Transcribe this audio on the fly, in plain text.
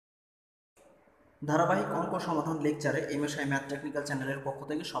ধারাবাহিক অঙ্ক সমাধান লেকচারে এমএসআই ম্যাথ টেকনিক্যাল চ্যানেলের পক্ষ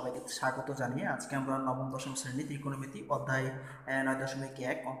থেকে সবাইকে স্বাগত জানিয়ে আজকে আমরা নবম দশম শ্রেণী ত্রিকোণমিতি অধ্যায়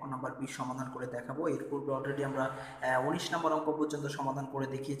 9.1 অঙ্ক নম্বর 20 সমাধান করে দেখাবো। এর পূর্বে অলরেডি আমরা 19 নম্বর অঙ্ক পর্যন্ত সমাধান করে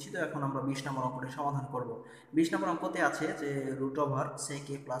দেখিয়েছি, তো এখন আমরা 20 নম্বর অঙ্কটি সমাধান করব। 20 নম্বর অঙ্কতে আছে যে root over sec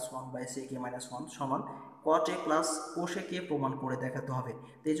a plus 1 by sec a minus 1 সমান cot a plus cosec a প্রমাণ করে দেখাতে হবে।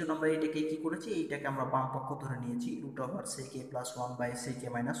 তো এই জন্য আমরা এটাকে কি করেছি, এইটাকে আমরা বাম পক্ষ ধরে নিয়েছি, root over sec a plus 1 by sec a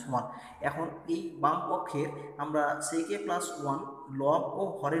minus 1। এখন এই বাম পক্ষের আমরা sec a প্লাস 1 লব ও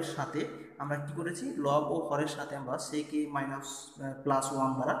হরের সাথে আমরা কি করেছি, লব ও হরের সাথে আমরা sec a মাইনাস প্লাস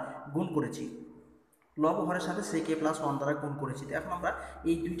 1 দ্বারা গুণ করেছি, লব ও হরের সাথে sec a প্লাস 1 দ্বারা গুণ করেছি। তো এখন আমরা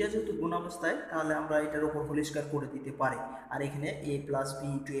এই দুইটা যেহেতু গুণ অবস্থায়, তাহলে আমরা এটার উপর হোল স্কয়ার করে দিতে পারি। আর এখানে a plus b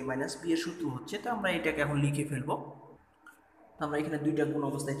into a minus b এর সূত্র হচ্ছে, তো আমরা এটাকে এখন লিখে ফেলবো। তো আমরা এখানে দুইটা গুণ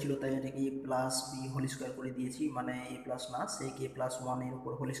অবস্থায় ছিল, তাই এটাকে a plus b whole square করে দিয়েছি, মানে a প্লাস না sec a প্লাস 1 এর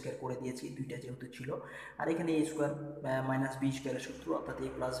উপর হোল স্কয়ার করে দিয়েছি, দুইটা যেহেতু ছিল। আর এখানে a স্কয়ার মাইনাস b স্কয়ারের সূত্র, অর্থাৎ a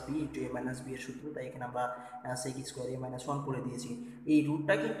plus b into a minus b এর সূত্র, তাই এখানে আমরা sec স্কয়ার a মাইনাস 1 করে দিয়েছি। এই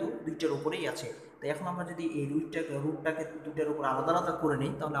রুটটা কিন্তু দুইটার উপরেই আছে, তাই এখন আমরা যদি এই রুটটাকে দুইটার উপর আলাদা আলাদা করে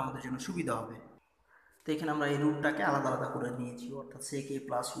নিই, তাহলে আমাদের জন্য সুবিধা হবে। তো এখানে আমরা এই রুটটাকে আলাদা আলাদা করে নিয়েছি, অর্থাৎ sec a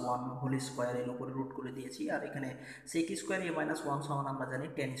plus 1 whole square এর উপরে রুট করে দিয়েছি। আর এখানে sec স্কোয়ার a মাইনাস 1 সমান আমরা জানি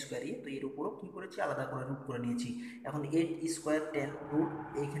tan স্কোয়ার a, তো এর উপরও কী করেছি, আলাদা করে রুট করে নিয়েছি। এখন 8 স্কোয়ার tan রুট,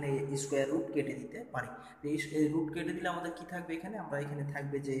 এখানে স্কোয়ার রুট কেটে দিতে পারি। তো এই রুট কেটে দিলে আমাদের কি থাকবে, এখানে আমরা এখানে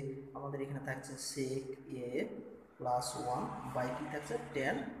থাকবে যে আমাদের এখানে থাকছে sec a প্লাস 1 বাই কি থাকছে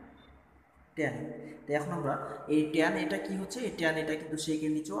tan ট্যান। তো এখন আমরা এই ট্যান এটা কি হচ্ছে, এই ট্যান এটা কিন্তু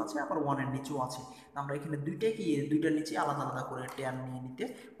সেকের নিচেও আছে, আবার 1 এর নিচেও আছে। আমরা এখানে দুইটার নিচে আলাদা আলাদা করে ট্যান নিয়ে নিতে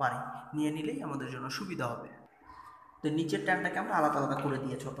পারি, নিয়ে নিলেই আমাদের জন্য সুবিধা হবে। তো নিচের ট্যানটাকে আমরা আলাদা আলাদা করে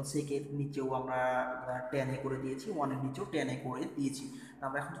দিয়েছি, অর্থাৎ সেকের নিচেও আমরা ট্যানে করে দিয়েছি, 1 এর নিচেও ট্যানে করে দিয়েছি।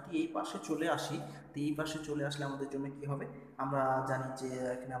 আমরা এখন যদি এই পাশে চলে আসি, তো এই পাশে চলে আসলে আমাদের জন্য কি হবে, আমরা জানি যে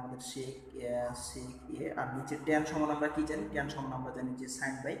এখানে আমাদের সেক এ, আর নিচে ট্যান সমান আমরা কি জানি, ট্যান সমান আমরা জানি যে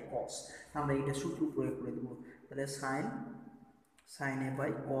সাইন বাই কস। আমরা এটা সূত্র প্রয়োগ করে দেবো, তাহলে সাইন এ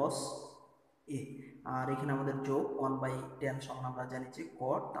বাই কস এ। আর এখানে আমাদের যোগ 1 বাই টেন সমান আমরা জানি যে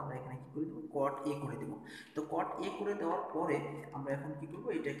কট, আমরা এখানে কি করে দেবো, কট এ করে দেবো। তো কট এ করে দেওয়ার পরে আমরা এখন কি করবো,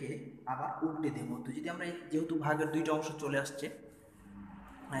 এটাকে আবার উল্টে দেবো। তো যদি আমরা যেহেতু ভাগের দুইটা অংশ চলে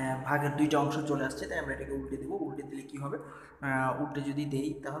আসছে, তাই আমরা এটাকে উল্টে দেবো। উল্টে দিলে কি হবে, উল্টে যদি দেই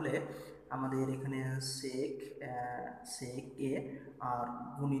তাহলে আমাদের এখানে সেক এ আর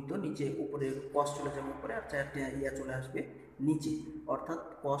গুণিত নিচে উপরে কস চলে যাবে উপরে, আর চারটে ইয়া চলে আসবে নিচে, অর্থাৎ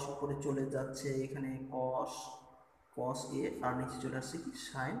কস উপরে চলে যাচ্ছে, এখানে কস এ, আর নিচে চলে আসছে কি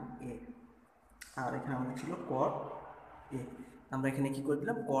সাইন এ, আর এখানে আমাদের ছিল কট এ। আমরা এখানে কি করে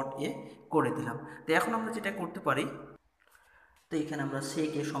দিলাম, কট এ করে দিলাম। তো এখন আমরা যেটা করতে পারি, তো এখানে আমরা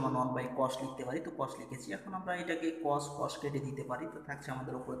sec a সমান 1 বাই cos লিখতে পারি, তো cos লিখেছি। এখন আমরা এটাকে cos কেটে দিতে পারি, তো থাকছে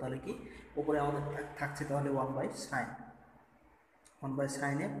আমাদের উপরে তাহলে কি, উপরে আমাদের থাকছে তাহলে 1 বাই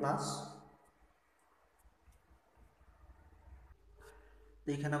সাইন এ প্লাস, তো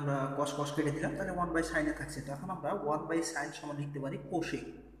এখানে আমরা cos কেটে দিলাম, তাহলে 1 বাই সাইন এ থাকছে। তো এখন আমরা 1 বাই সাইন সমান লিখতে পারি কোসেক,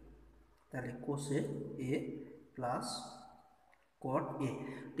 তাহলে কোসেক এ প্লাস কট এ।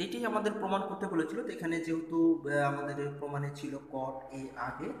 তো এটাই আমাদের প্রমাণ করতে বলেছিল। তো এখানে যেহেতু আমাদের প্রমাণে ছিল কট এ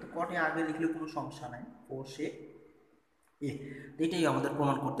আগে, তো কট এ আগে লিখলে কোনো সমস্যা নাই, কোসেক এ। তো এটাই আমাদের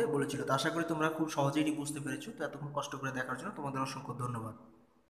প্রমাণ করতে বলেছিল। তো আশা করি তোমরা খুব সহজেই বুঝতে পেরেছো। তো এতক্ষণ কষ্ট করে দেখার জন্য তোমাদের অসংখ্য ধন্যবাদ।